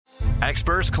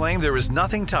Experts claim there is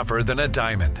nothing tougher than a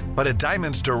diamond. But at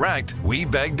Diamonds Direct, we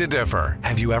beg to differ.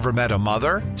 Have you ever met a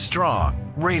mother?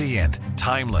 Strong, radiant,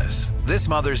 timeless. This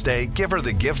Mother's Day, give her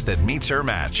the gift that meets her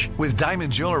match. With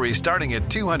diamond jewelry starting at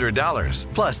 $200.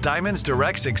 Plus Diamonds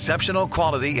Direct's exceptional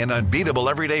quality and unbeatable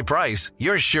everyday price,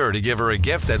 you're sure to give her a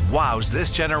gift that wows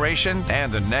this generation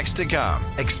and the next to come.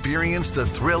 Experience the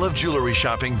thrill of jewelry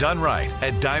shopping done right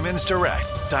at Diamonds Direct.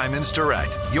 Diamonds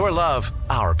Direct. Your love,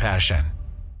 our passion.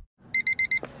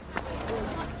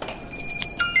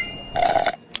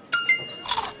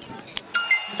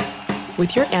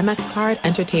 With your Amex card,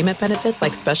 entertainment benefits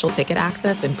like special ticket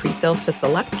access and pre-sales to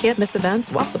select can't-miss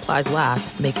events while supplies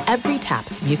last make every tap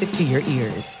music to your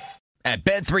ears. At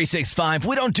Bet365,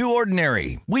 we don't do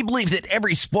ordinary. We believe that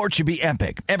every sport should be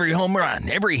epic. Every home run,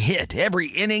 every hit, every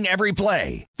inning, every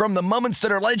play. From the moments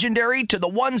that are legendary to the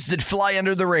ones that fly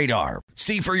under the radar.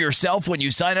 See for yourself when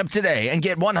you sign up today and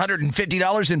get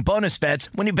 $150 in bonus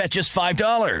bets when you bet just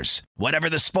 $5. Whatever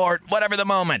the sport, whatever the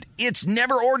moment, it's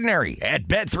never ordinary at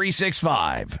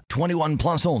Bet365. 21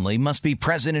 plus only. Must be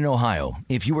present in Ohio.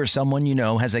 If you or someone you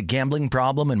know has a gambling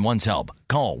problem and wants help,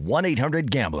 call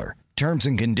 1-800-GAMBLER. Terms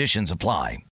and conditions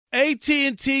apply.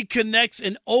 AT&T connects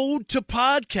an ode to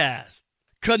podcast.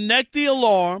 Connect the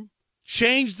alarm.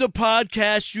 Change the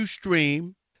podcast you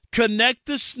stream. Connect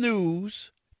the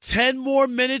snooze. 10 more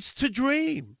minutes to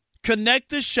dream. Connect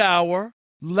the shower.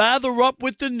 Lather up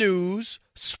with the news,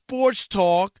 sports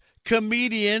talk,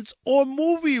 comedians, or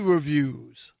movie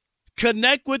reviews.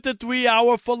 Connect with the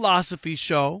 3-hour philosophy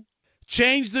show.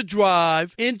 Change the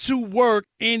drive into work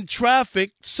in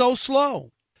traffic so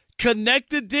slow. Connect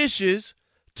the dishes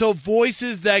to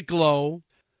voices that glow.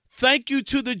 Thank you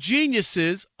to the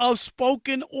geniuses of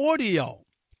spoken audio.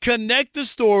 Connect the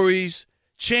stories.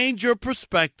 Change your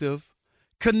perspective.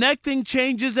 Connecting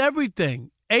changes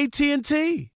everything.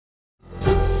 AT&T.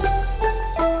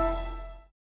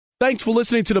 Thanks for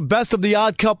listening to the Best of the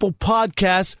Odd Couple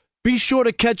podcast. Be sure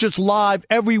to catch us live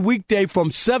every weekday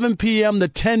from 7 p.m. to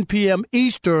 10 p.m.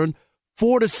 Eastern,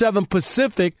 4 to 7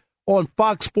 Pacific on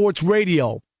Fox Sports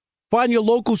Radio. Find your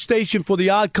local station for The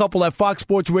Odd Couple at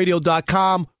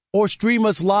foxsportsradio.com or stream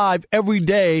us live every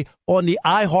day on the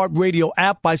iHeartRadio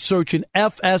app by searching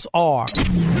FSR.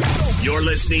 You're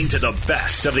listening to the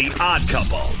Best of The Odd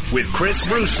Couple with Chris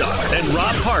Broussard and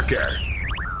Rob Parker.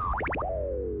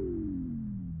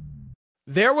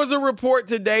 There was a report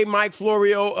today, Mike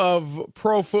Florio of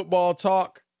Pro Football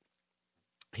Talk.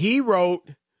 He wrote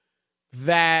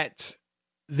that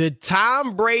the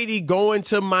Tom Brady going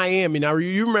to Miami. Now,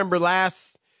 you remember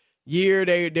last year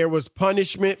there was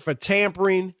punishment for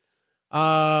tampering.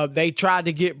 They tried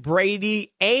to get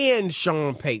Brady and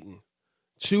Sean Payton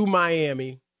to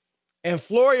Miami. And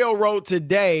Florio wrote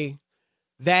today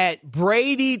that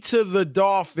Brady to the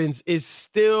Dolphins is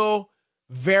still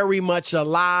very much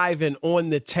alive and on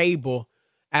the table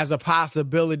as a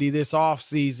possibility this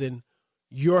offseason.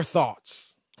 Your thoughts?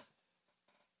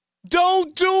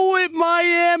 Don't do it,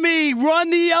 Miami. Run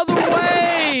the other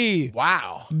way.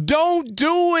 Wow. Don't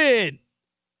do it.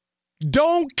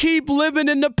 Don't keep living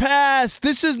in the past.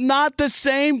 This is not the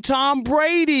same Tom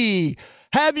Brady.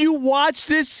 Have you watched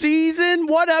this season?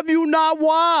 What have you not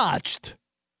watched?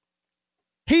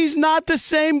 He's not the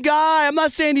same guy. I'm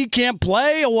not saying he can't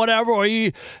play or whatever, or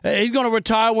he's going to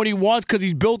retire when he wants because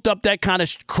he's built up that kind of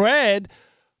cred.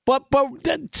 But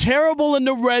terrible in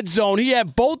the red zone. He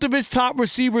had both of his top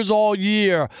receivers all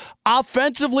year.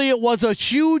 Offensively, it was a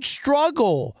huge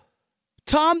struggle.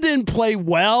 Tom didn't play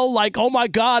well. Like, oh, my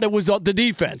God, it was the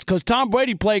defense. Because Tom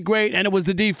Brady played great, and it was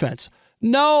the defense.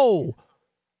 No.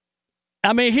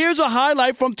 I mean, here's a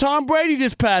highlight from Tom Brady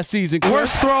this past season.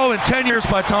 Worst throw in 10 years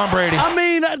by Tom Brady. I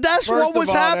mean, that's First what was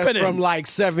of all, happening. That's from like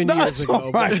 7 years ago.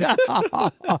 Right.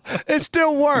 It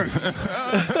still works.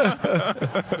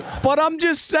 But I'm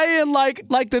just saying,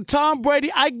 like the Tom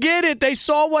Brady, I get it. They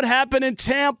saw what happened in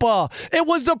Tampa. It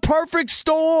was the perfect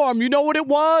storm. You know what it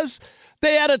was?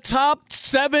 They had a top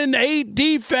 7, 8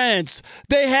 defense.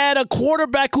 They had a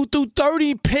quarterback who threw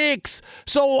 30 picks.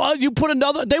 So you put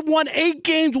another. They won 8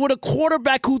 games with a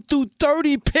quarterback who threw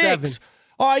 30 picks. 7.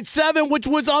 All right, 7, which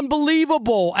was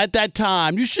unbelievable at that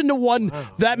time. You shouldn't have won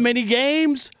that many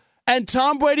games. And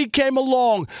Tom Brady came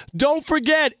along. Don't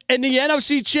forget, in the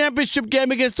NFC Championship game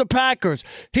against the Packers,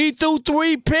 he threw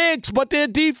 3 picks, but their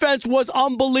defense was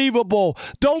unbelievable.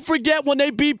 Don't forget when they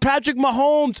beat Patrick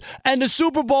Mahomes and the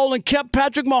Super Bowl and kept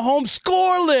Patrick Mahomes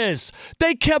scoreless.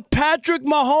 They kept Patrick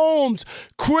Mahomes,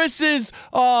 Chris's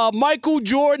Michael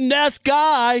Jordan-esque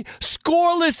guy,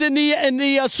 scoreless in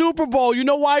the Super Bowl. You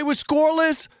know why he was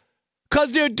scoreless?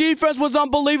 because their defense was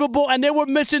unbelievable and they were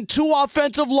missing 2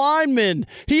 offensive linemen.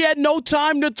 He had no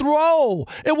time to throw.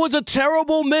 It was a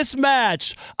terrible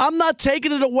mismatch. I'm not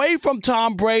taking it away from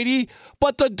Tom Brady,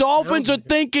 but the Dolphins are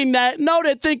thinking that,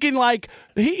 they're thinking like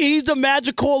he's the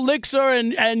magical elixir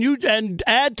and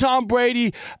add Tom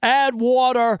Brady, add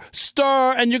water,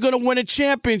 stir, and you're going to win a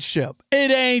championship.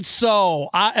 It ain't so.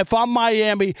 If I'm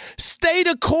Miami, stay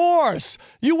the course.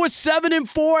 You were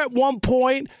 7-4 at one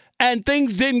point, and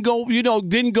things didn't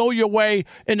go your way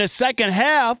in the second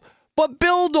half, but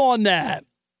build on that.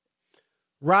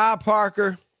 Rob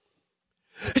Parker,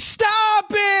 stop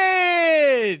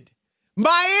it!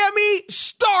 Miami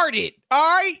started, all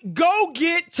right? Go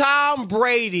get Tom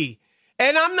Brady.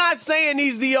 And I'm not saying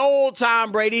he's the old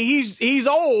Tom Brady. He's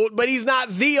old, but he's not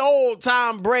the old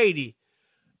Tom Brady.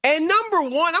 And number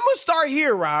one, I'm going to start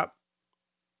here, Rob.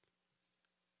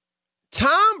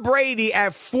 Tom Brady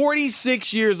at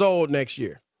 46 years old next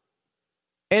year.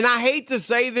 And I hate to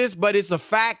say this, but it's a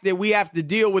fact that we have to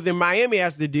deal with and Miami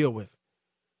has to deal with.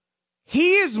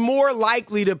 He is more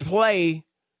likely to play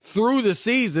through the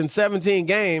season, 17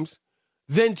 games,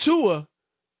 than Tua,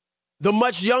 the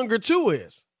much younger Tua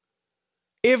is.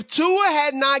 If Tua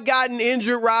had not gotten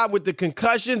injured, Rob, with the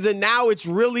concussions, and now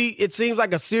it seems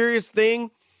like a serious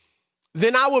thing,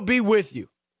 then I would be with you.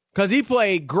 Because he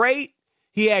played great.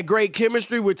 He had great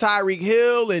chemistry with Tyreek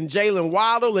Hill and Jalen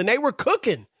Waddle, and they were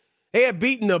cooking. They had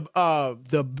beaten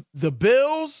the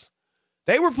Bills.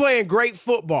 They were playing great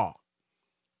football.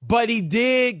 But he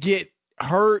did get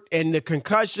hurt and the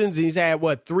concussions. He's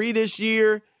had, 3 this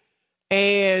year?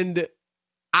 And you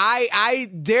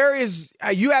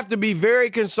have to be very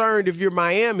concerned if you're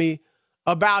Miami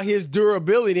about his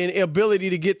durability and ability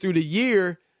to get through the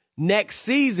year next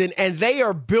season. And they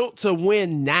are built to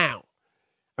win now.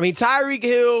 I mean, Tyreek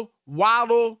Hill,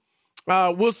 Waddle,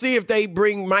 we'll see if they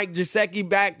bring Mike Gesicki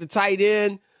back, the tight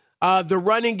end. The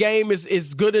running game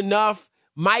is good enough.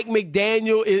 Mike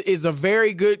McDaniel is a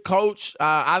very good coach.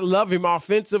 I love him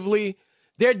offensively.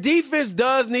 Their defense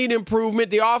does need improvement.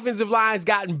 The offensive line's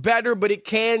gotten better, but it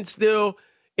can still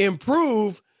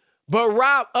improve. But,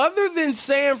 Rob, other than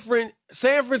San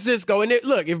Francisco, and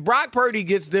look, if Brock Purdy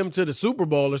gets them to the Super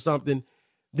Bowl or something,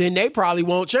 then they probably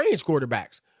won't change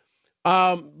quarterbacks.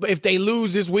 If they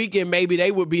lose this weekend, maybe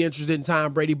they would be interested in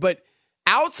Tom Brady. But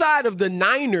outside of the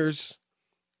Niners,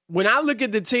 when I look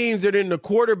at the teams that are in the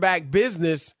quarterback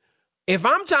business, if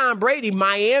I'm Tom Brady,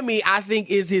 Miami, I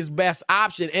think, is his best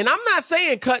option. And I'm not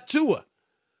saying cut Tua.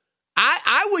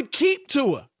 I would keep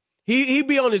Tua. He'd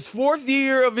be on his 4th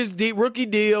year of his rookie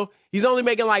deal. He's only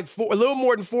making a little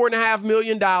more than $4.5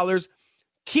 million.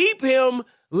 Keep him.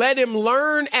 Let him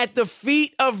learn at the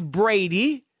feet of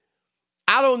Brady.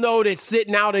 I don't know that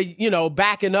sitting out,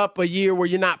 backing up a year where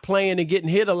you're not playing and getting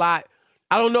hit a lot.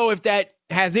 I don't know if that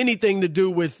has anything to do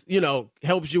with,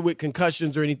 helps you with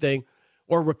concussions or anything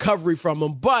or recovery from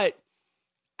them. But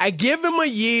I give him a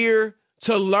year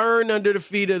to learn under the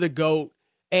feet of the GOAT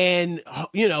and,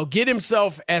 get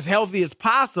himself as healthy as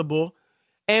possible.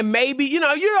 And maybe,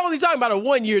 you're only talking about a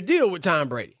 1-year deal with Tom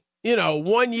Brady.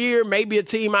 1 year, maybe a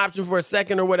team option for a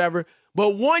second or whatever.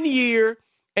 But 1 year,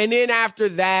 and then after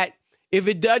that, if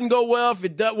it doesn't go well, if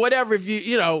it does, whatever, if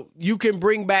you can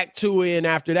bring back Tua in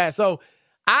after that. So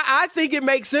I think it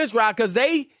makes sense, Rob, because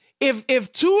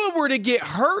if Tua were to get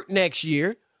hurt next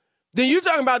year, then you're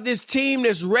talking about this team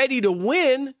that's ready to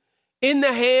win in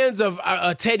the hands of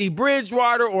a Teddy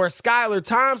Bridgewater or a Skylar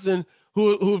Thompson,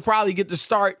 who will probably get to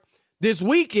start this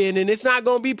weekend, and it's not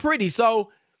going to be pretty.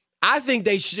 So I think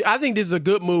I think this is a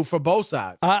good move for both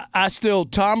sides.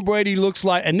 Tom Brady looks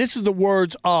like, and this is the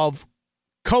words of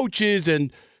coaches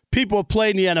and people who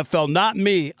play in the NFL, not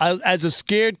me, as a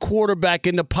scared quarterback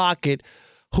in the pocket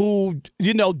who,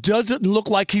 doesn't look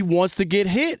like he wants to get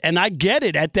hit. And I get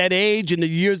it at that age and the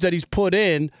years that he's put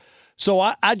in. So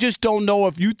I just don't know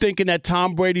if you're thinking that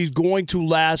Tom Brady's going to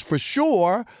last for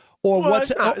sure or what's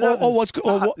happening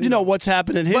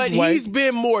his way. But he's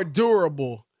been more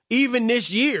durable even this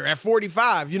year at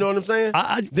 45, you know what I'm saying?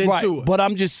 Right. Tua. But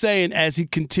I'm just saying as he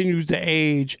continues to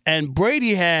age, and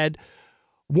Brady had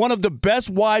one of the best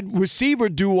wide receiver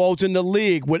duos in the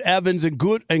league with Evans and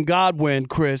Godwin,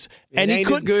 Chris. And he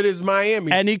couldn't as good as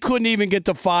Miami. And he couldn't even get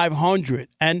to 500.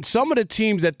 And some of the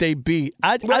teams that they beat,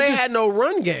 they had no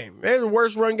run game. They had the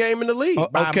worst run game in the league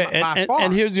by far.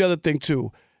 And here's the other thing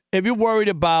too: if you're worried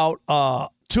about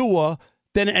Tua,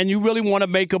 and you really want to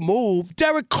make a move,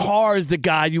 Derek Carr is the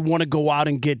guy you want to go out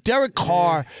and get. Derek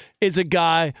Carr is a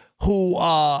guy who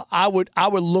I would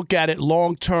look at it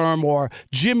long term, or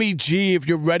Jimmy G if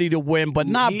you're ready to win, but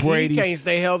not Brady. He can't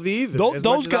stay healthy either.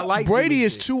 Those guys, Brady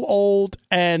is too old,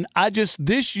 and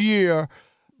this year,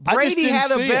 Brady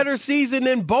had a better season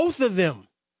than both of them.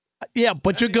 Yeah,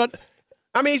 but you're going to.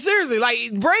 I mean, seriously, like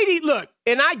Brady, look,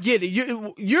 and I get it.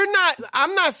 You're not,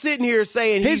 I'm not sitting here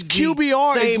saying his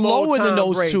QBR is lower than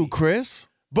those Brady. Two, Chris.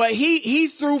 But he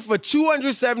threw for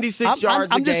 276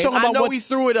 yards a game. Just talking about I know he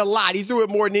threw it a lot. He threw it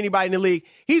more than anybody in the league.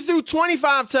 He threw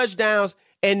 25 touchdowns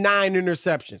and 9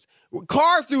 interceptions.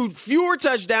 Carr threw fewer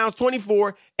touchdowns,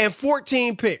 24, and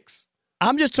 14 picks.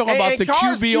 I'm just talking about the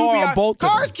QBR on both of them.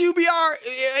 Carr's QBR,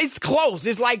 it's close.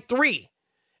 It's like 3.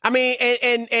 I mean,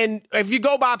 and if you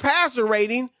go by passer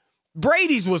rating,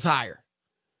 Brady's was higher.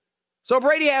 So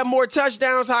Brady had more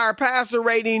touchdowns, higher passer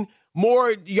rating,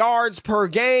 more yards per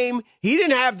game. He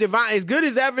didn't have as good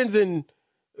as Evans and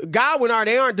Godwin are.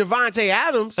 They aren't Devontae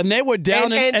Adams. And they were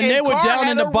down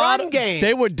in the bottom game.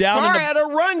 They were down. Carr had a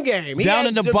run game. He down had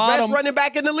in the bottom, best running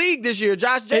back in the league this year,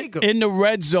 Josh Jacobs. In the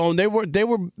red zone, they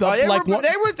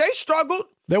struggled.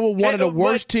 They were one of the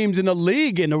worst teams in the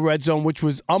league in the red zone, which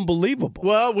was unbelievable.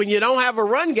 Well, when you don't have a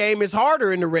run game, it's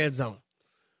harder in the red zone.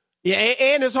 Yeah,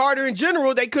 and it's harder in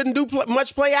general. They couldn't do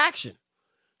much play action.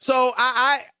 So,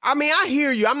 I mean, I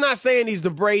hear you. I'm not saying he's the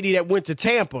Brady that went to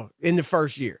Tampa in the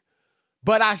first year.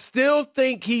 But I still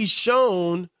think he's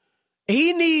shown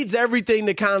he needs everything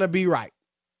to kind of be right.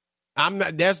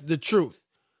 That's the truth.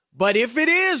 But if it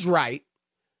is right,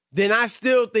 then I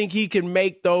still think he can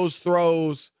make those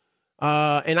throws.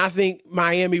 And I think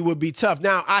Miami would be tough.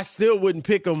 Now, I still wouldn't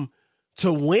pick them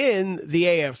to win the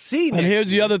AFC. And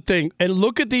here's the other thing. And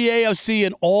look at the AFC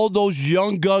and all those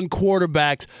young gun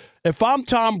quarterbacks. If I'm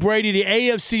Tom Brady, the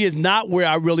AFC is not where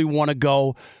I really want to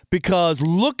go because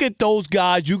look at those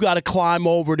guys you got to climb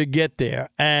over to get there.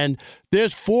 And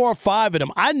there's 4 or 5 of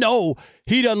them. I know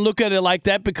he doesn't look at it like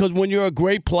that because when you're a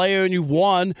great player and you've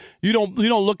won, you don't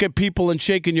look at people and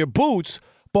shaking your boots.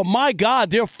 But my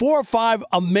God, there are 4 or 5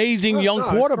 amazing young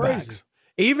quarterbacks.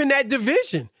 Even that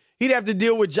division. He'd have to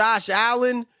deal with Josh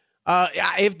Allen.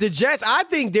 If the Jets, I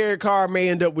think Derek Carr may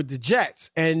end up with the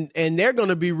Jets, and they're going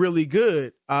to be really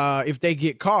good if they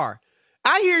get Carr.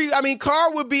 I hear you. I mean,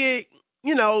 Carr would be,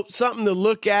 something to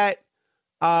look at.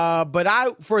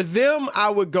 But for them,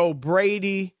 I would go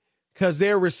Brady because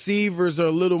their receivers are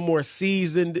a little more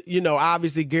seasoned.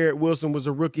 Obviously Garrett Wilson was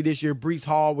a rookie this year. Breece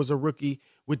Hall was a rookie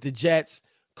with the Jets.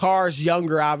 Carr's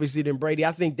younger, obviously, than Brady.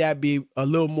 I think that'd be a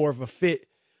little more of a fit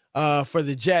for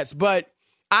the Jets. But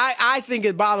I think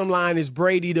the bottom line is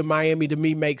Brady to Miami, to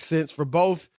me, makes sense for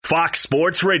both. Fox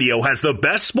Sports Radio has the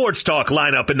best sports talk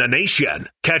lineup in the nation.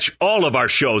 Catch all of our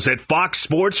shows at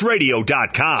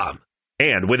foxsportsradio.com.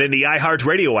 And within the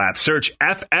iHeartRadio app, search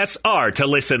FSR to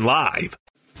listen live.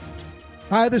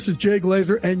 Hi, this is Jay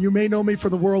Glazer, and you may know me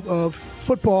from the world of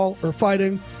football or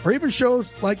fighting or even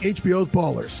shows like HBO's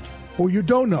Ballers. What you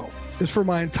don't know is for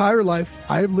my entire life,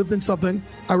 I have lived in something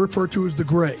I refer to as the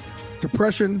gray.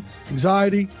 Depression,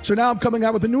 anxiety. So now I'm coming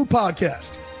out with a new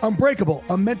podcast, Unbreakable,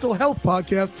 a mental health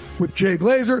podcast with Jay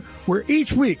Glazer, where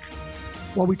each week,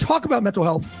 while we talk about mental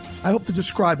health, I hope to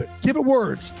describe it, give it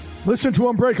words. Listen to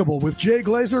Unbreakable with Jay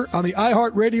Glazer on the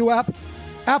iHeartRadio app,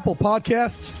 Apple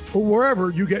Podcasts, or wherever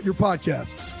you get your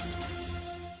podcasts.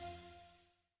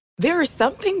 There are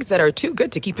some things that are too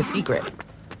good to keep a secret.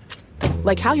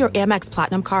 Like how your Amex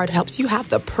Platinum card helps you have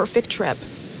the perfect trip.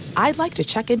 I'd like to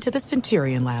check into the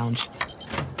Centurion Lounge.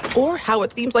 Or how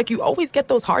it seems like you always get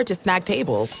those hard-to-snag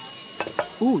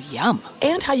tables. Ooh, yum.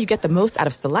 And how you get the most out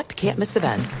of select can't-miss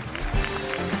events.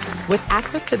 With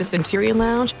access to the Centurion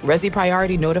Lounge, Resi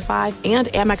Priority Notified, and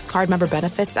Amex card member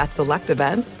benefits at select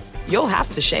events, you'll have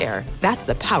to share. That's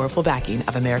the powerful backing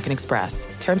of American Express.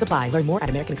 Terms apply. Learn more at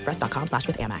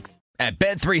americanexpress.com/withAmex. At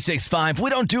Bet365, we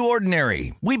don't do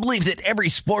ordinary. We believe that every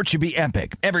sport should be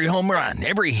epic. Every home run,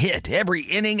 every hit, every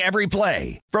inning, every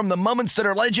play. From the moments that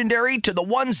are legendary to the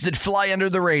ones that fly under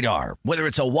the radar. Whether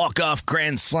it's a walk-off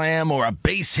grand slam or a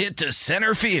base hit to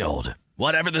center field.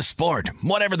 Whatever the sport,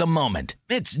 whatever the moment.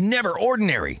 It's never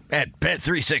ordinary at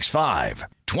Bet365.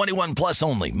 21 plus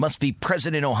only. Must be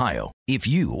present in Ohio. If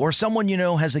you or someone you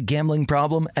know has a gambling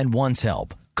problem and wants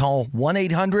help, call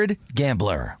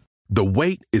 1-800-GAMBLER. The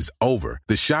wait is over.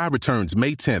 The Chi returns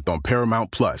May 10th on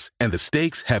Paramount Plus, and the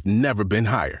stakes have never been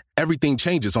higher. Everything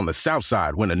changes on the South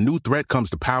Side when a new threat comes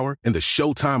to power in the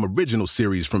Showtime original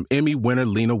series from Emmy winner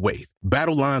Lena Waithe.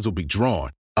 Battle lines will be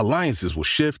drawn, alliances will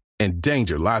shift, and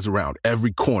danger lies around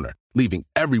every corner, leaving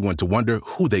everyone to wonder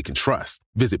who they can trust.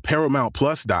 Visit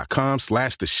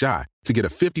ParamountPlus.com/The Chi to get a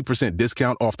 50%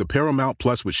 discount off the Paramount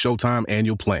Plus with Showtime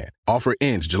annual plan. Offer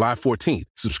ends July 14th.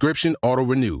 Subscription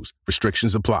auto-renews.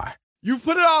 Restrictions apply. You've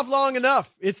put it off long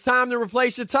enough. It's time to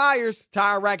replace your tires.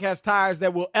 Tire Rack has tires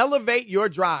that will elevate your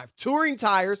drive. Touring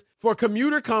tires for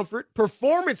commuter comfort,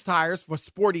 performance tires for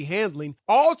sporty handling,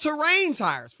 all-terrain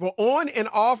tires for on- and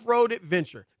off-road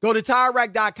adventure. Go to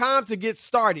TireRack.com to get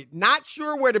started. Not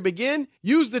sure where to begin?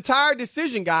 Use the Tire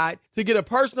Decision Guide to get a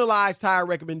personalized tire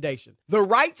recommendation. The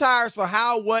right tires for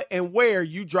how, what, and where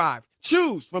you drive.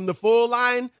 Choose from the full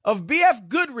line of BF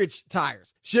Goodrich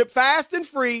tires. Ship fast and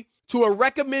free to a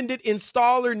recommended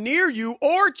installer near you,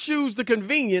 or choose the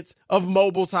convenience of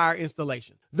mobile tire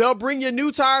installation. They'll bring your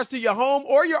new tires to your home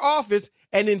or your office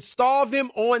and install them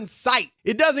on site.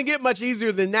 It doesn't get much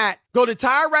easier than that. Go to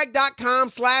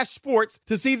TireRack.com/sports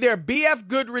to see their BF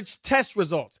Goodrich test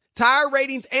results, tire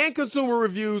ratings, and consumer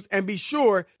reviews, and be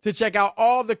sure to check out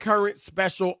all the current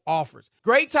special offers.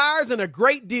 Great tires and a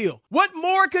great deal. What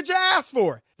more could you ask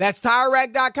for? That's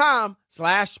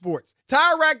TireRack.com/sports.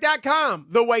 TireRack.com,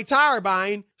 the way tire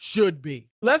buying should be.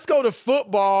 Let's go to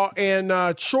football, and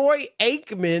Troy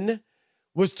Aikman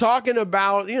was talking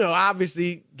about,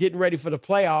 obviously getting ready for the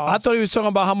playoffs. I thought he was talking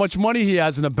about how much money he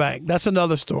has in the bank. That's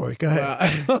another story. Go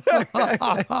ahead.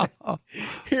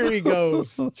 Here he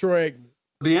goes, Troy Aikman.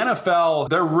 The NFL,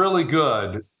 they're really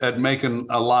good at making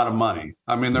a lot of money.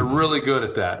 I mean, they're really good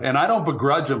at that. And I don't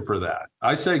begrudge them for that.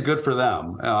 I say good for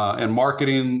them and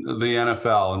marketing the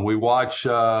NFL. And we watch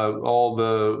all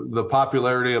the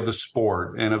popularity of the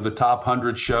sport, and of the top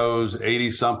 100 shows,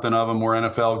 80-something of them were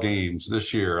NFL games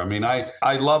this year. I mean,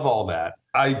 I love all that.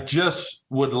 I just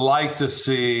would like to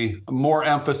see more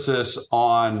emphasis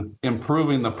on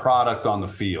improving the product on the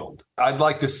field. I'd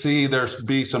like to see there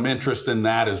be some interest in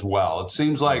that as well. It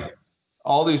seems like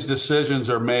all these decisions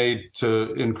are made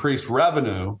to increase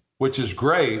revenue, which is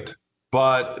great,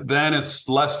 but then it's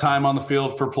less time on the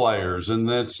field for players, and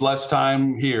it's less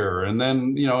time here. And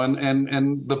then,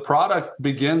 and the product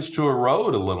begins to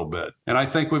erode a little bit. And I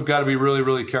think we've got to be really,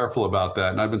 really careful about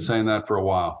that. And I've been saying that for a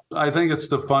while. I think it's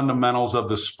the fundamentals of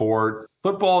the sport.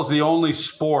 Football is the only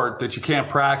sport that you can't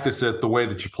practice it the way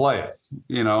that you play it.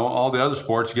 All the other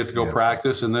sports, you get to go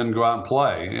practice and then go out and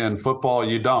play. And football,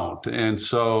 you don't. And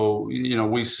so,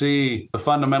 we see the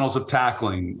fundamentals of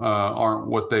tackling aren't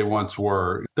what they once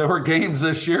were. There were games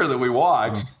this year that we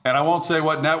watched, and I won't say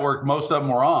what network most of them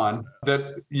were on, that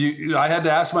I had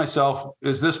to ask myself,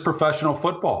 is this professional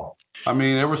football? I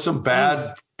mean, there was some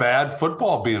bad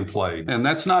football being played, and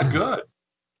that's not good.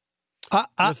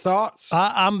 Your thoughts?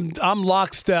 I'm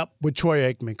lockstep with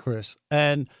Troy Aikman, Chris,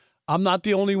 and I'm not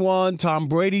the only one. Tom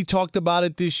Brady talked about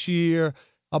it this year,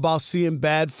 about seeing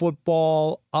bad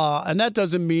football, and that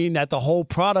doesn't mean that the whole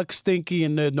product's stinky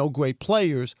and there are no great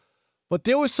players, but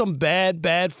there was some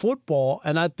bad football,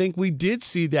 and I think we did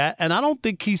see that, and I don't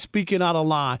think he's speaking out of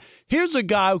line. Here's a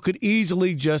guy who could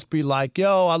easily just be like,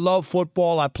 yo, I love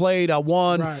football, I played, I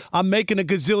won, right. I'm making $1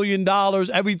 gazillion,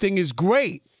 everything is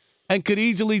great. And could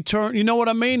easily turn, you know what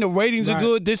I mean? The ratings are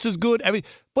good. This is good.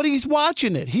 But he's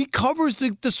watching it. He covers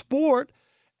the sport,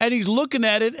 and he's looking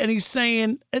at it, and he's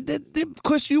saying,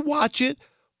 Chris, you watch it.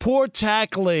 Poor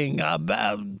tackling,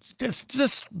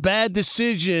 just bad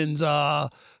decisions,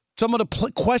 some of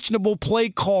the questionable play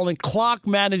calling, clock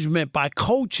management by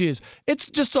coaches. It's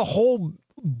just a whole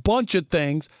bunch of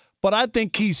things. But I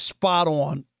think he's spot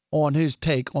on his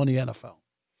take on the NFL.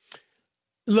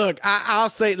 Look, I'll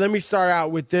say, let me start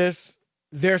out with this.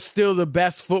 They're still the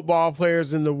best football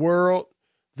players in the world.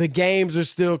 The games are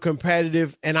still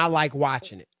competitive, and I like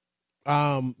watching it.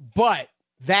 But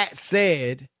that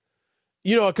said,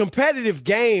 a competitive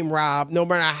game, Rob, no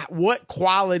matter what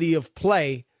quality of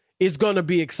play, is going to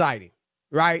be exciting,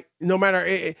 right? No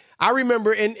matter, I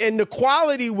remember, and the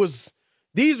quality was,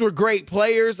 these were great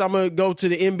players. I'm going to go to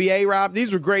the NBA, Rob.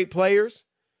 These were great players.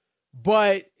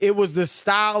 But it was the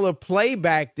style of play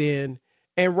back then.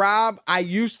 And, Rob, I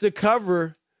used to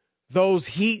cover those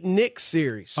Heat-Knicks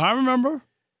series. I remember.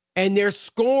 And they're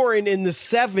scoring in the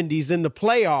 70s in the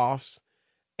playoffs.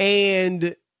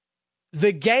 And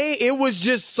the game, it was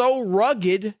just so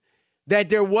rugged that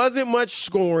there wasn't much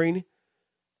scoring.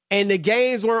 And the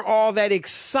games weren't all that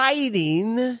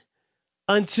exciting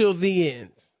until the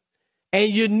end.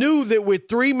 And you knew that with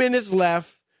 3 minutes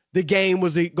left, the game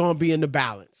was going to be in the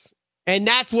balance. And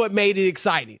that's what made it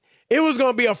exciting. It was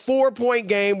going to be a 4-point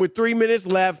game with 3 minutes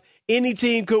left. Any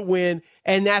team could win,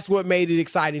 and that's what made it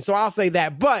exciting. So I'll say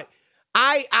that. But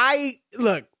I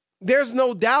look, there's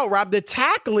no doubt, Rob, the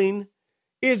tackling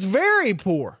is very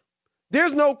poor.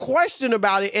 There's no question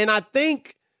about it. And I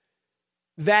think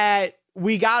that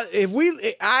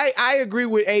I agree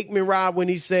with Aikman, Rob, when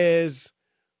he says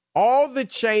all the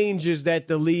changes that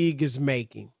the league is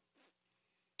making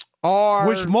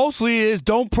which mostly is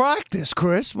don't practice,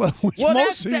 Chris.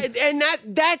 That's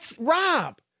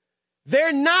Rob.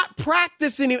 They're not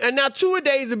practicing. And now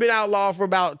two-a-days have been outlawed for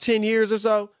about 10 years or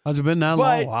so. Has it been that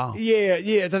long? Wow. Yeah.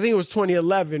 I think it was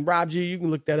 2011. Rob G, you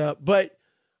can look that up. But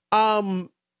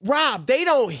Rob, they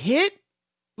don't hit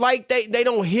like they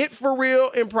don't hit for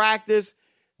real in practice.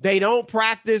 They don't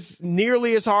practice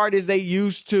nearly as hard as they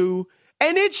used to.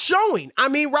 And it's showing. I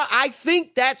mean, Rob, I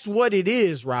think that's what it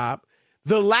is, Rob.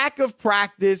 The lack of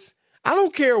practice. I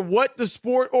don't care what the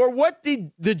sport or what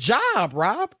the job,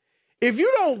 Rob. If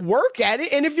you don't work at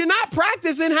it, and if you're not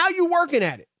practicing, how you working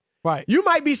at it? Right. You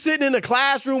might be sitting in a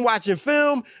classroom watching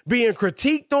film, being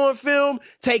critiqued on film,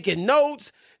 taking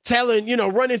notes,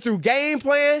 running through game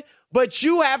plan, but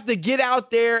you have to get out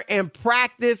there and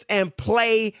practice and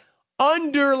play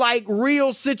under like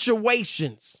real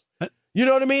situations. You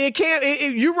know what I mean?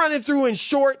 You're running through in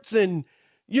shorts and,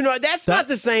 that's not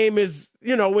the same as,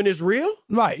 when it's real.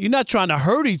 Right. You're not trying to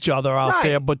hurt each other out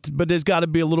there, but there's got to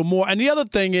be a little more. And the other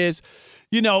thing is,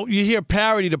 you hear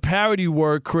parity, the parity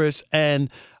word, Chris, and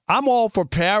I'm all for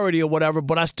parity or whatever,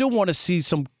 but I still want to see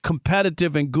some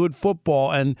competitive and good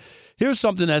football. And here's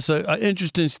something that's an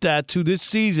interesting stat, too. This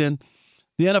season,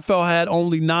 the NFL had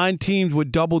only 9 teams with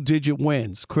double-digit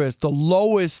wins, Chris, the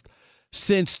lowest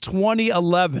since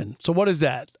 2011. So what is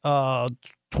that? 12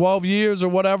 years or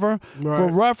whatever. Right. For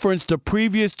reference, the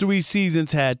previous 3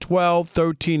 seasons had 12,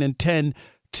 13, and 10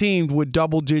 teams with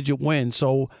double-digit wins.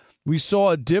 So we saw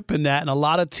a dip in that, and a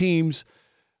lot of teams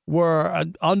were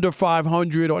under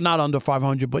 500, or not under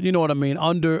 500, but you know what I mean,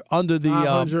 under the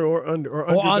 500 or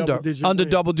under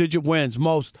double-digit wins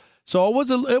most. So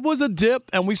it was a dip,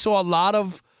 and we saw a lot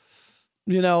of,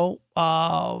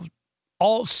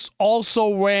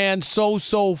 also ran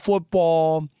so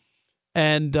football.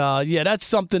 And, that's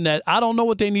something that I don't know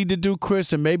what they need to do,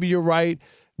 Chris, and maybe you're right.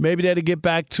 Maybe they had to get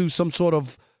back to some sort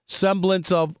of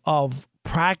semblance of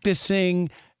practicing,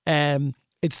 and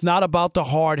it's not about the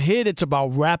hard hit. It's about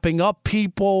wrapping up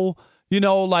people,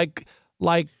 like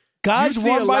guys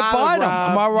run right by them.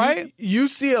 Am I right? You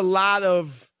see a lot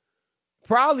of,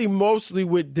 probably mostly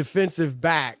with defensive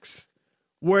backs,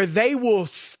 where they will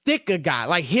stick a guy,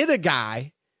 like hit a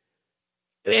guy,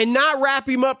 and not wrap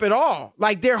him up at all.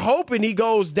 Like they're hoping he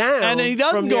goes down. And he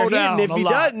doesn't go down. If he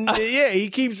doesn't, he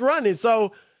keeps running.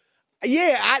 So,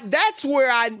 that's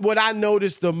where what I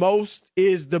noticed the most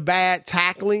is the bad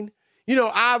tackling.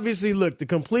 Obviously, look, the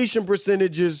completion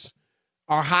percentages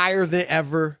are higher than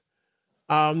ever.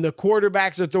 The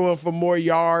quarterbacks are throwing for more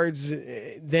yards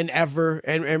than ever.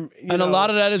 And a lot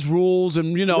of that is rules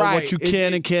and, what you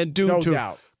can and can't do to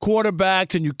doubt.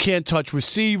 Quarterbacks, and you can't touch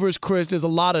receivers, Chris. There's a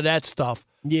lot of that stuff.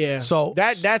 Yeah. So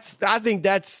I think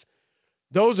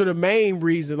those are the main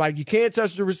reasons. Like you can't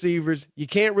touch the receivers, you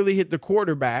can't really hit the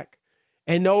quarterback.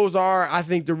 And those are, I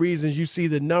think, the reasons you see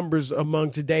the numbers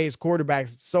among today's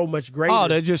quarterbacks so much greater. Oh,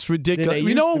 they're just ridiculous.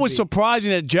 It was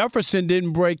surprising that Jefferson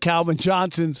didn't break Calvin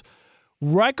Johnson's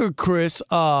record, Chris,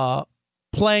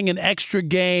 playing an extra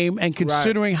game and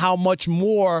considering how much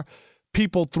more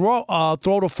people throw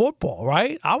the football,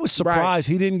 right? I was surprised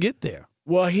he didn't get there.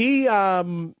 Well, he,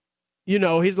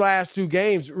 his last 2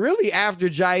 games, really after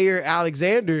Jair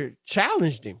Alexander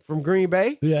challenged him from Green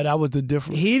Bay. Yeah, that was the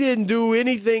difference. He didn't do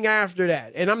anything after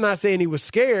that. And I'm not saying he was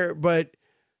scared, but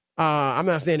I'm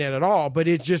not saying that at all. But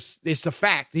it's a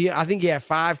fact. I think he had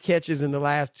 5 catches in the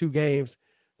last 2 games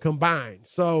combined.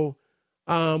 So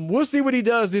we'll see what he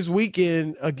does this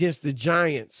weekend against the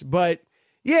Giants. But,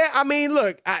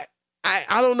 look,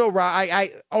 I don't know, Rob.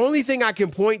 Only thing I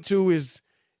can point to is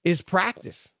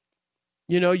practice.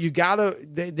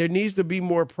 There needs to be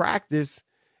more practice.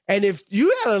 And if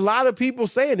you had a lot of people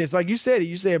saying this, like you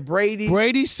said Brady.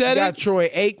 Brady said you got Troy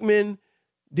Aikman.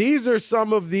 These are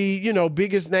some of the,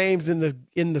 biggest names in the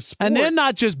sport. And they're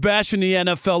not just bashing the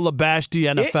NFL to bash the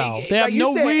NFL. They have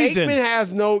no reason.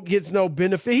 Aikman gets no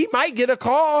benefit. He might get a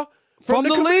call from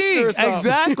the league.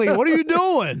 Exactly. What are you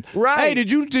doing? Right. Hey,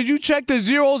 did you check the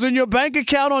zeros in your bank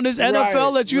account on this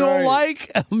NFL that you don't like?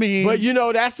 I mean, but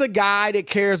that's a guy that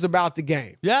cares about the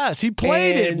game. Yes, he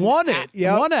played it, won it,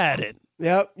 won at it.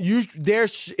 Yep.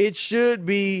 It should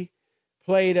be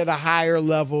played at a higher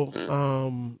level.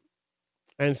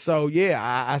 And so,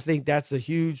 I think that's a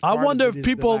huge part. I wonder if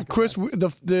people, Chris,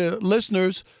 the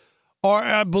listeners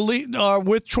are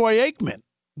with Troy Aikman.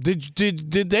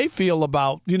 Did they feel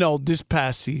about, this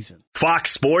past season?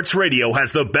 Fox Sports Radio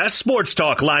has the best sports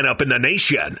talk lineup in the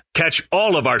nation. Catch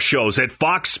all of our shows at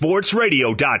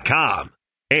foxsportsradio.com.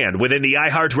 And within the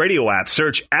iHeartRadio app,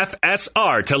 search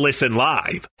FSR to listen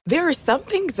live. There are some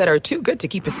things that are too good to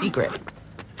keep a secret.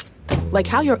 Like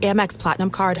how your Amex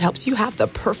Platinum card helps you have the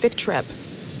perfect trip.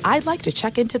 I'd like to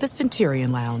check into the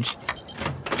Centurion Lounge.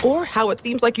 Or how it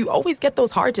seems like you always get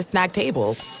those hard-to-snag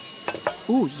tables.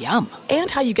 Ooh, yum. And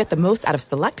how you get the most out of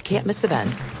select can't-miss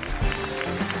events.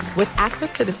 With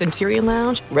access to the Centurion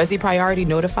Lounge, Resi Priority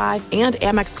Notified, and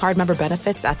Amex card member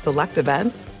benefits at select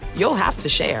events, you'll have to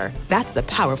share. That's the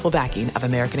powerful backing of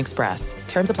American Express.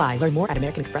 Terms apply. Learn more at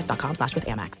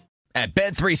americanexpress.com/withAmex. At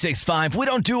Bet365, we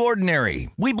don't do ordinary.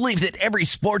 We believe that every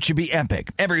sport should be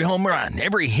epic. Every home run,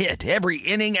 every hit, every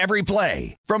inning, every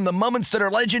play. From the moments that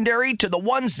are legendary to the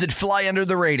ones that fly under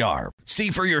the radar. See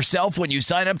for yourself when you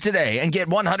sign up today and get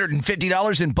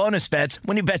 $150 in bonus bets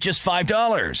when you bet just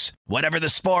 $5. Whatever the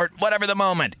sport, whatever the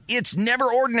moment, it's never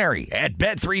ordinary at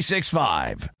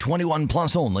Bet365. 21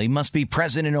 plus only. Must be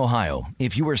present in Ohio.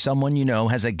 If you or someone you know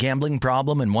has a gambling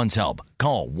problem and wants help,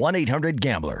 call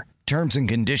 1-800-GAMBLER. Terms and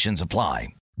conditions apply.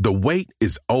 The wait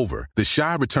is over. The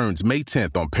Chi returns May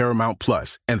 10th on Paramount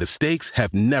Plus, and the stakes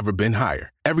have never been higher.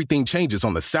 Everything changes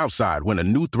on the South Side when a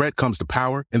new threat comes to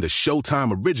power in the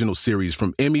Showtime original series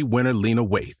from Emmy winner Lena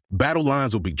Waithe. Battle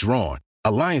lines will be drawn,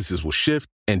 alliances will shift,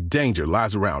 and danger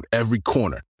lies around every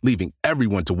corner, leaving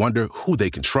everyone to wonder who they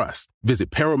can trust.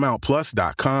 Visit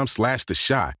ParamountPlus.com/The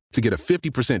Chi to get a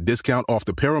 50% discount off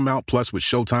the Paramount Plus with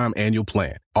Showtime annual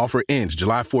plan. Offer ends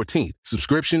July 14th.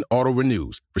 Subscription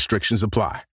auto-renews. Restrictions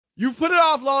apply. You've put it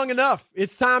off long enough.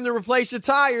 It's time to replace your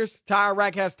tires. Tire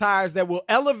Rack has tires that will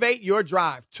elevate your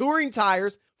drive. Touring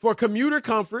tires for commuter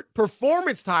comfort,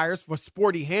 performance tires for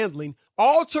sporty handling,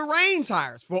 all-terrain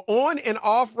tires for on- and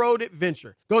off-road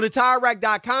adventure. Go to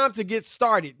TireRack.com to get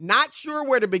started. Not sure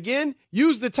where to begin?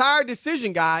 Use the Tire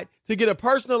Decision Guide to get a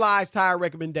personalized tire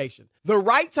recommendation. The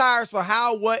right tires for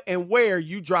how, what, and where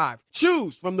you drive.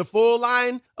 Choose from the full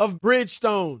line of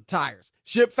Bridgestone tires.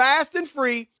 Ship fast and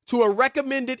free to a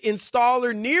recommended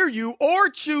installer near you, or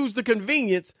choose the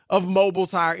convenience of mobile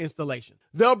tire installation.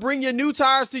 They'll bring your new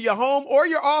tires to your home or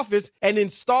your office and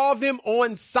install them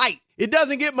on site. It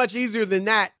doesn't get much easier than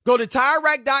that. Go to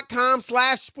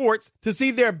TireRack.com/sports to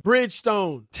see their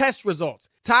Bridgestone test results,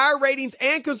 tire ratings,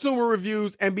 and consumer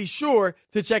reviews, and be sure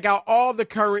to check out all the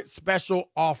current special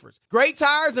offers. Great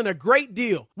tires and a great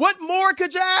deal. What more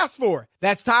could you ask for?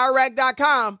 That's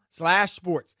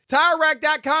TireRack.com/sports.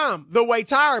 TireRack.com, the way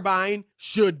tire buying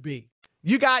should be.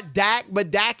 You got Dak,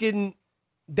 but Dak isn't,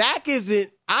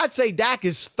 I'd say Dak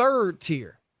is third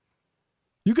tier.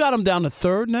 You got him down to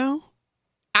third now?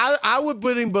 I would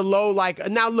put him below,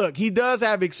 now look, he does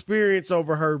have experience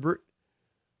over Herbert.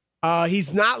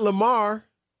 He's not Lamar.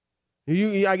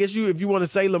 I guess if you want to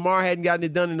say Lamar hadn't gotten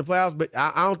it done in the playoffs, but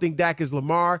I don't think Dak is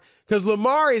Lamar, because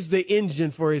Lamar is the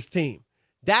engine for his team.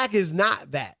 Dak is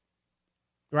not that,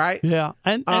 right? Yeah,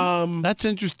 and that's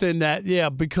interesting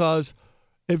because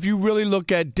if you really look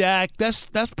at Dak, that's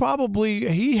probably,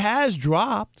 he has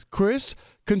dropped, Chris,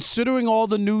 considering all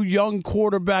the new young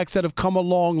quarterbacks that have come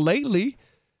along lately.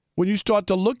 When you start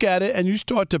to look at it and you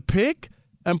start to pick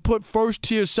and put first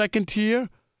tier, second tier,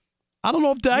 I don't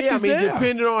know if Dak is there.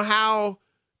 Depending on how,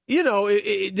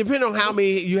 it depending on how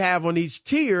many you have on each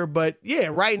tier. But, yeah,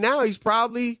 right now he's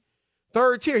probably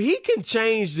third tier. He can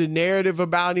change the narrative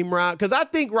about him, Rob, because I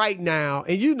think right now,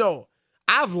 and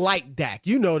I've liked Dak.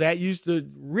 You know that. You used to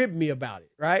rib me about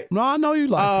it, right? No, I know you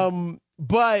like him.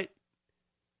 But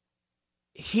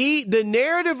the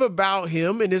narrative about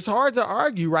him, and it's hard to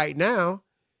argue right now,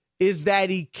 is that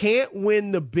he can't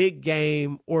win the big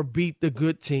game or beat the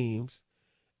good teams,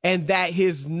 and that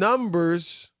his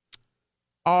numbers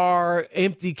are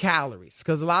empty calories,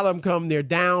 because a lot of them they're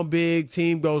down big,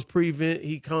 team goes prevent,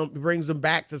 he brings them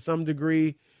back to some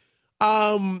degree.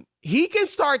 He can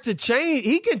start to change.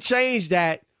 He can change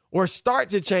that or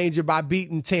start to change it by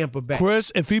beating Tampa Bay.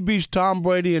 Chris, if he beats Tom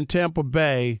Brady in Tampa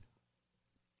Bay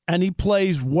and he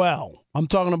plays well, I'm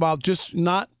talking about just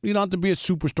not, you don't have to be a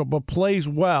superstar, but plays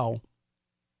well,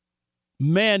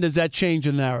 man, does that change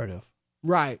the narrative.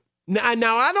 Right.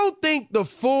 Now I don't think the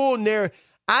full narrative,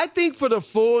 I think for the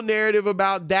full narrative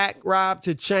about Dak, Rob,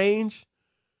 to change,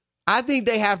 I think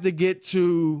they have to get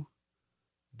to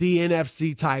the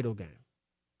NFC title game.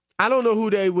 I don't know who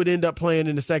they would end up playing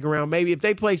in the second round. Maybe if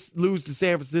they lose to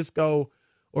San Francisco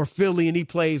or Philly and he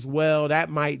plays well, that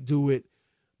might do it.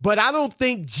 But I don't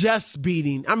think just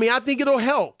beating. I think it'll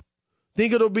help. I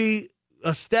think it'll be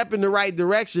a step in the right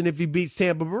direction if he beats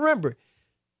Tampa. But remember,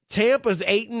 Tampa's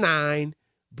 8-9.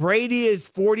 Brady is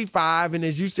 45, and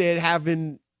as you said,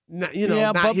 having not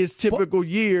his typical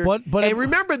year. But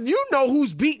remember,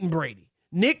 who's beating Brady?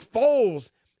 Nick Foles.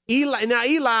 Eli. Now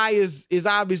Eli is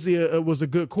obviously was a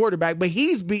good quarterback, but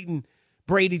he's beaten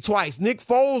Brady twice. Nick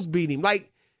Foles beat him.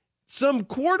 some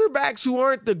quarterbacks who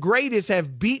aren't the greatest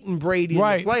have beaten Brady in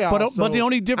the playoffs. But the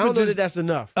only difference I don't know is that that's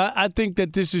enough. I think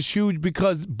that this is huge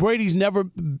because Brady's never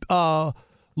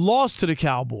lost to the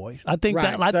Cowboys. I think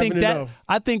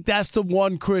that's the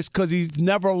one, Chris, because he's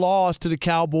never lost to the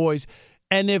Cowboys.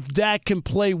 And if Dak can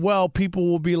play well, people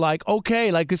will be like,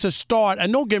 okay, like it's a start.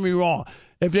 And don't get me wrong.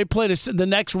 If they play the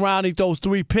next round, he throws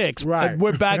 3 picks. Right.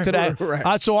 We're back to that.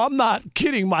 Right. So I'm not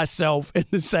kidding myself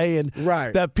into saying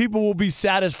that people will be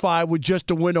satisfied with just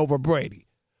a win over Brady.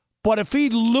 But if he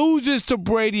loses to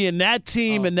Brady in that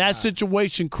team, in that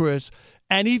situation, Chris,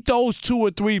 and he throws 2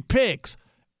 or 3 picks,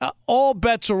 all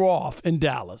bets are off in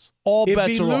Dallas. If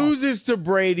he loses to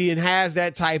Brady and has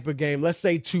that type of game, let's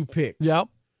say 2 picks. Yep.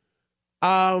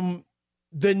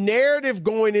 The narrative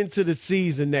going into the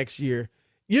season next year,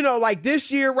 like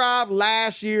this year, Rob,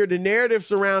 last year, the narrative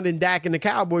surrounding Dak and the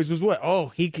Cowboys was what?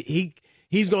 Oh, he's going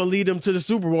to lead them to the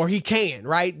Super Bowl. He can,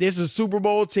 right? This is a Super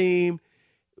Bowl team.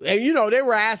 And, they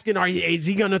were asking, is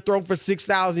he going to throw for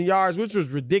 6,000 yards, which was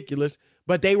ridiculous.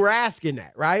 But they were asking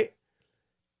that, right?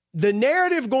 The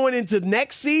narrative going into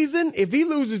next season, if he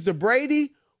loses to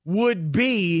Brady, would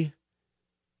be,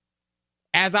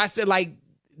 as I said, like,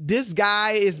 this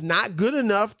guy is not good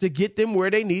enough to get them where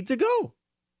they need to go.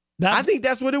 I think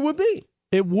that's what it would be.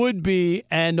 It would be,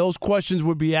 and those questions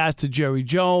would be asked to Jerry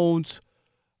Jones.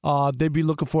 They'd be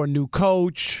looking for a new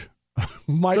coach.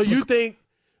 What do you think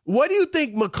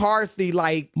McCarthy,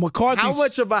 how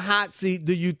much of a hot seat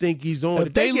do you think he's on?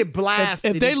 If they get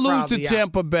blasted, if they lose to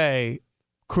Tampa Bay,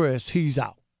 Chris, he's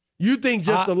out. You think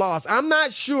just a loss? I'm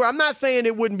not sure. I'm not saying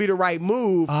it wouldn't be the right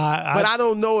move, but I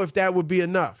don't know if that would be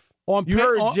enough.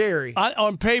 Heard Jerry.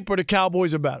 On paper, the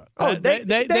Cowboys are better. Oh,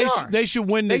 they should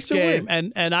win this game,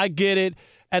 and I get it.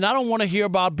 And I don't want to hear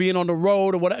about being on the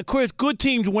road or whatever. Chris, good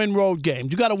teams win road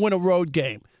games. You got to win a road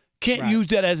game. Can't use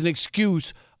that as an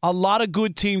excuse. A lot of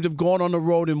good teams have gone on the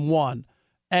road and won,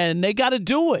 and they got to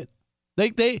do it.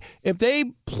 If they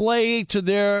play to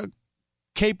their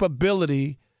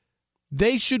capability,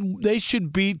 they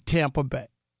should beat Tampa Bay.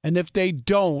 And if they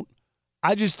don't,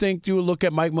 I just think you would look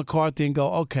at Mike McCarthy and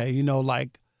go, okay,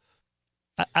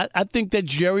 I think that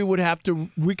Jerry would have to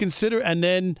reconsider and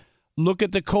then look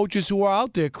at the coaches who are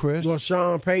out there, Chris. Well,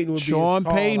 Sean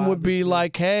Payton would be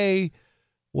like, hey,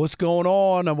 what's going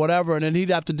on or whatever, and then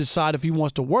he'd have to decide if he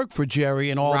wants to work for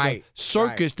Jerry and all the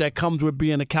circus that comes with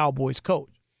being a Cowboys coach.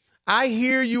 I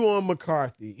hear you on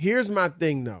McCarthy. Here's my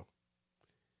thing, though.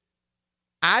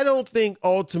 I don't think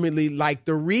ultimately,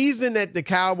 the reason that the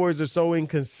Cowboys are so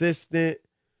inconsistent,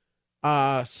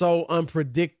 so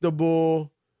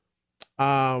unpredictable,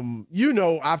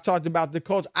 I've talked about the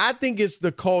culture. I think it's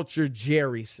the culture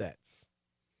Jerry sets.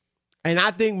 And I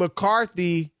think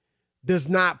McCarthy does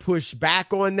not push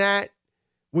back on that,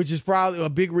 which is probably a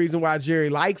big reason why Jerry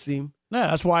likes him.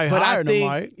 Yeah, that's why he hired him,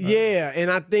 right? Yeah,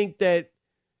 and I think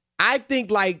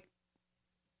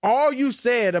all you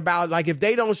said about if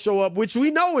they don't show up, which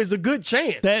we know is a good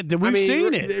chance. We've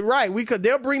seen it. Right.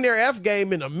 They'll bring their F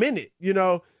game in a minute,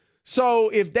 So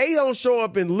if they don't show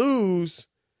up and lose,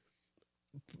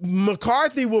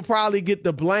 McCarthy will probably get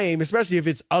the blame, especially if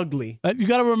it's ugly. You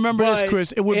got to remember this,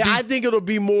 Chris. I think it'll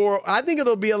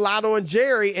be a lot on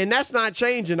Jerry, and that's not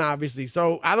changing, obviously.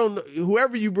 So I don't know,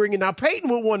 whoever you bring in. Now, Peyton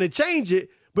will want to change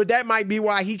it, but that might be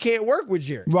why he can't work with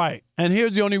Jerry. Right. And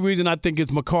here's the only reason I think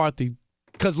it's McCarthy.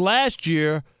 Because last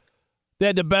year, they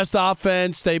had the best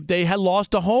offense. They had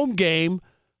lost a home game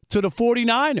to the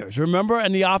 49ers, remember?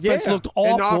 And the offense looked awful.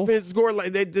 And the offense scored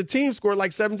the team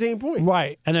scored 17 points.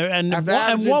 Right. And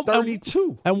one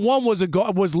 32. And one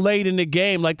was late in the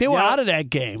game. They were out of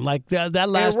that game. That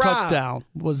last touchdown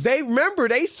was.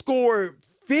 They scored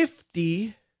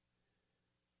 50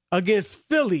 against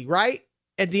Philly, right?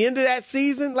 At the end of that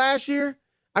season last year.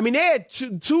 I mean, they had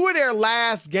two of their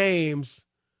last games.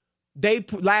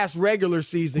 Last regular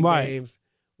season games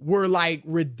were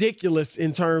ridiculous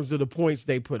in terms of the points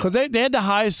they put up. Because they had the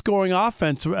highest scoring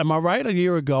offense, am I right, a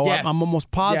year ago? Yes. I'm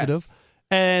almost positive.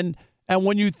 Yes. And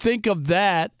when you think of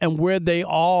that and where they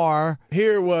are.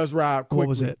 Here it was, Rob, quickly. What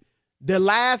was it? The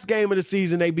last game of the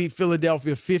season, they beat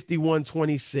Philadelphia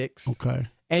 51-26. Okay.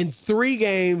 And 3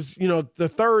 games, the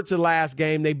third to last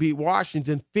game, they beat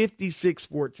Washington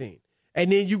 56-14.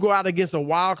 And then you go out against a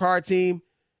wild card team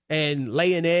and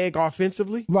lay an egg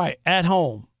offensively? Right, at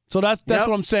home. So that's what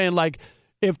I'm saying.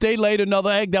 If they laid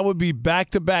another egg, that would be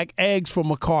back-to-back eggs for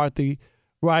McCarthy,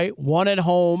 right? One at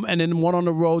home and then one on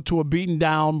the road to a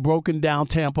broken down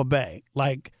Tampa Bay.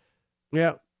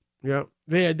 Yeah.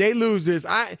 They lose this.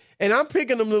 I'm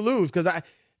picking them to lose because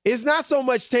it's not so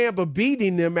much Tampa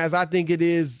beating them as I think it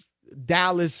is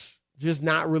Dallas just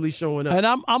not really showing up. And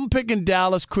I'm picking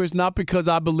Dallas, Chris, not because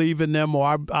I believe in them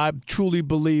or I truly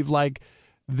believe like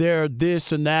they're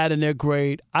this and that and they're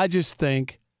great. I just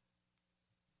think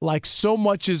like so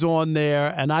much is on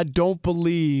there, and I just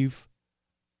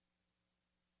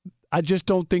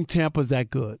don't think Tampa's that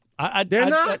good. They're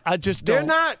not. I just don't.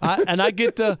 They're not. And I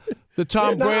get the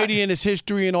Tom Brady and his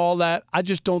history and all that. I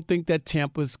just don't think that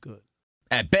Tampa's good.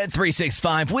 At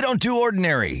Bet365, we don't do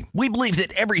ordinary. We believe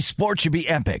that every sport should be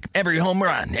epic. Every home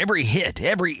run, every hit,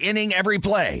 every inning, every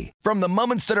play. From the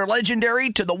moments that are legendary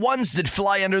to the ones that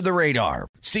fly under the radar.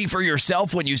 See for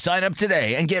yourself when you sign up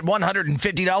today and get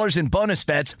 $150 in bonus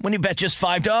bets when you bet just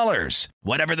 $5.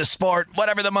 Whatever the sport,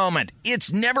 whatever the moment,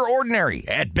 it's never ordinary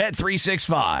at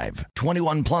Bet365.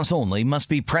 21 plus only. Must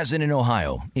be present in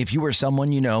Ohio. If you or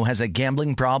someone you know has a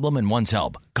gambling problem and wants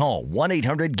help, call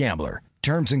 1-800-GAMBLER.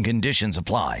 Terms and conditions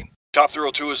apply. Top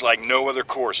Thrill 2 is like no other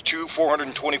course. 2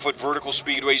 420-foot vertical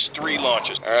speedways, 3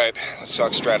 launches. All right, let's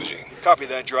talk strategy. Copy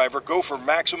that, driver. Go for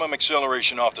maximum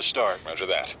acceleration off the start. Roger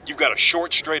that. You've got a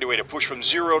short straightaway to push from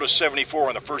 0 to 74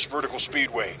 on the first vertical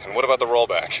speedway. And what about the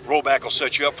rollback? Rollback will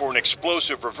set you up for an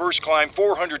explosive reverse climb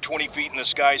 420 feet in the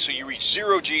sky so you reach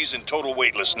 0 G's in total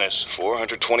weightlessness.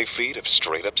 420 feet of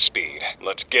straight-up speed.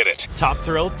 Let's get it. Top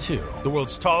Thrill 2, the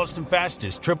world's tallest and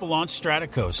fastest triple-launch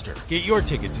Stratocoaster. Get your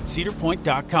tickets at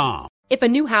cedarpoint.com. If a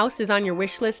new house is on your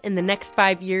wish list in the next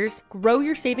 5 years, grow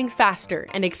your savings faster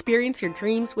and experience your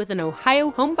dreams with an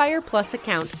Ohio Homebuyer Plus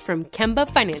account from Kemba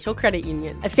Financial Credit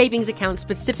Union. A savings account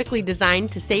specifically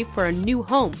designed to save for a new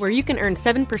home where you can earn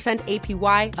 7%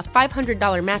 APY, a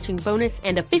 $500 matching bonus,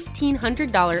 and a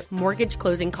 $1,500 mortgage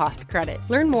closing cost credit.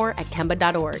 Learn more at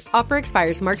Kemba.org. Offer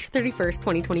expires March 31st,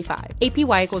 2025.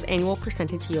 APY equals annual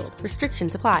percentage yield.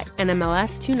 Restrictions apply.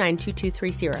 NMLS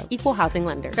 292230. Equal housing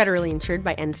lender. Federally insured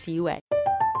by NCUA.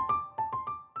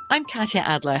 I'm Katya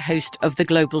Adler, host of The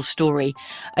Global Story.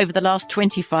 Over the last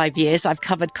 25 years, I've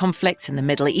covered conflicts in the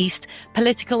Middle East,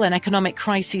 political and economic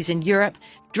crises in Europe,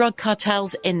 drug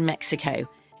cartels in Mexico.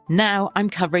 Now I'm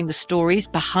covering the stories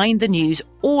behind the news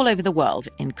all over the world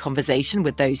in conversation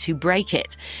with those who break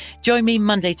it. Join me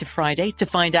Monday to Friday to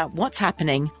find out what's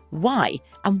happening, why,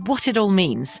 and what it all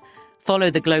means. Follow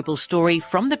The Global Story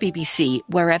from the BBC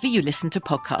wherever you listen to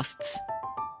podcasts.